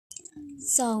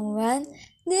Song 1.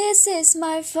 This is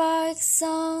my fight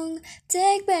song,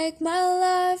 take back my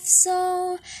life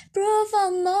song, prove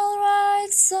I'm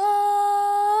alright song.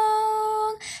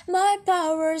 My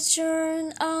power's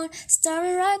turned on,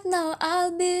 starting right now,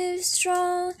 I'll be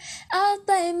strong. I'll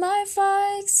play my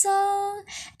fight song,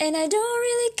 and I don't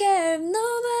really care if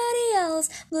nobody else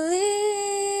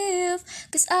believe,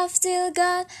 'cause I've still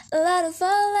got a lot of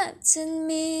fire left in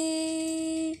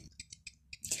me.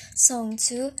 Song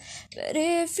 2. But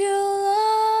if you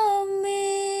love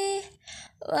me,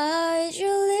 why'd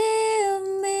you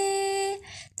leave me?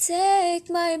 Take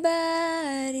my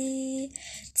body,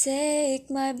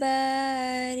 take my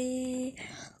body.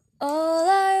 All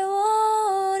I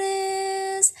want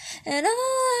is, and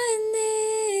all I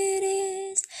need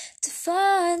is to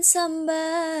find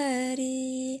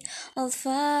somebody. I'll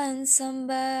find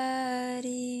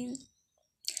somebody.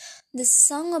 The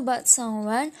song about Song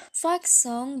 1, Fight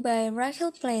Song by Rachel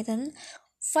Platten.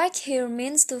 Fight here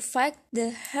means to fight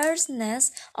the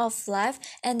harshness of life,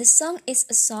 and the song is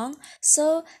a song,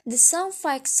 so the song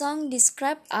Fight Song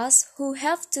describes us who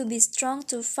have to be strong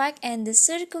to fight, and the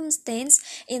circumstance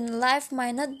in life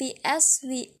might not be as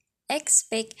we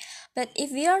expect, but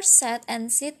if we are sad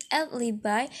and sit idly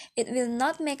by, it will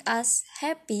not make us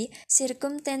happy.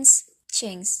 Circumstance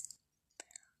change.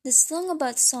 The song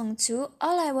about Song 2,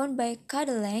 All I Want by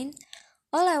Kodaline.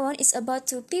 All I Want is about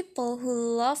two people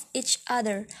who love each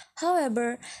other.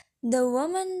 However, the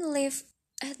woman lived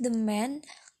at the man.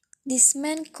 This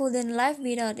man couldn't live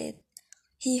without it.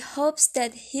 He hopes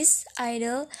that his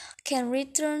idol can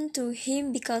return to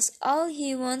him because all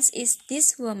he wants is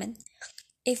this woman.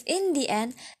 If in the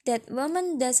end that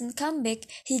woman doesn't come back,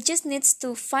 he just needs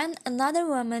to find another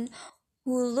woman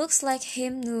who looks like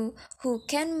him, who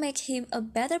can make him a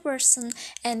better person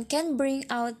and can bring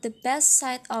out the best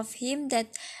side of him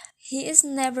that he is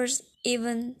never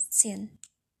even seen.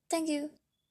 Thank you.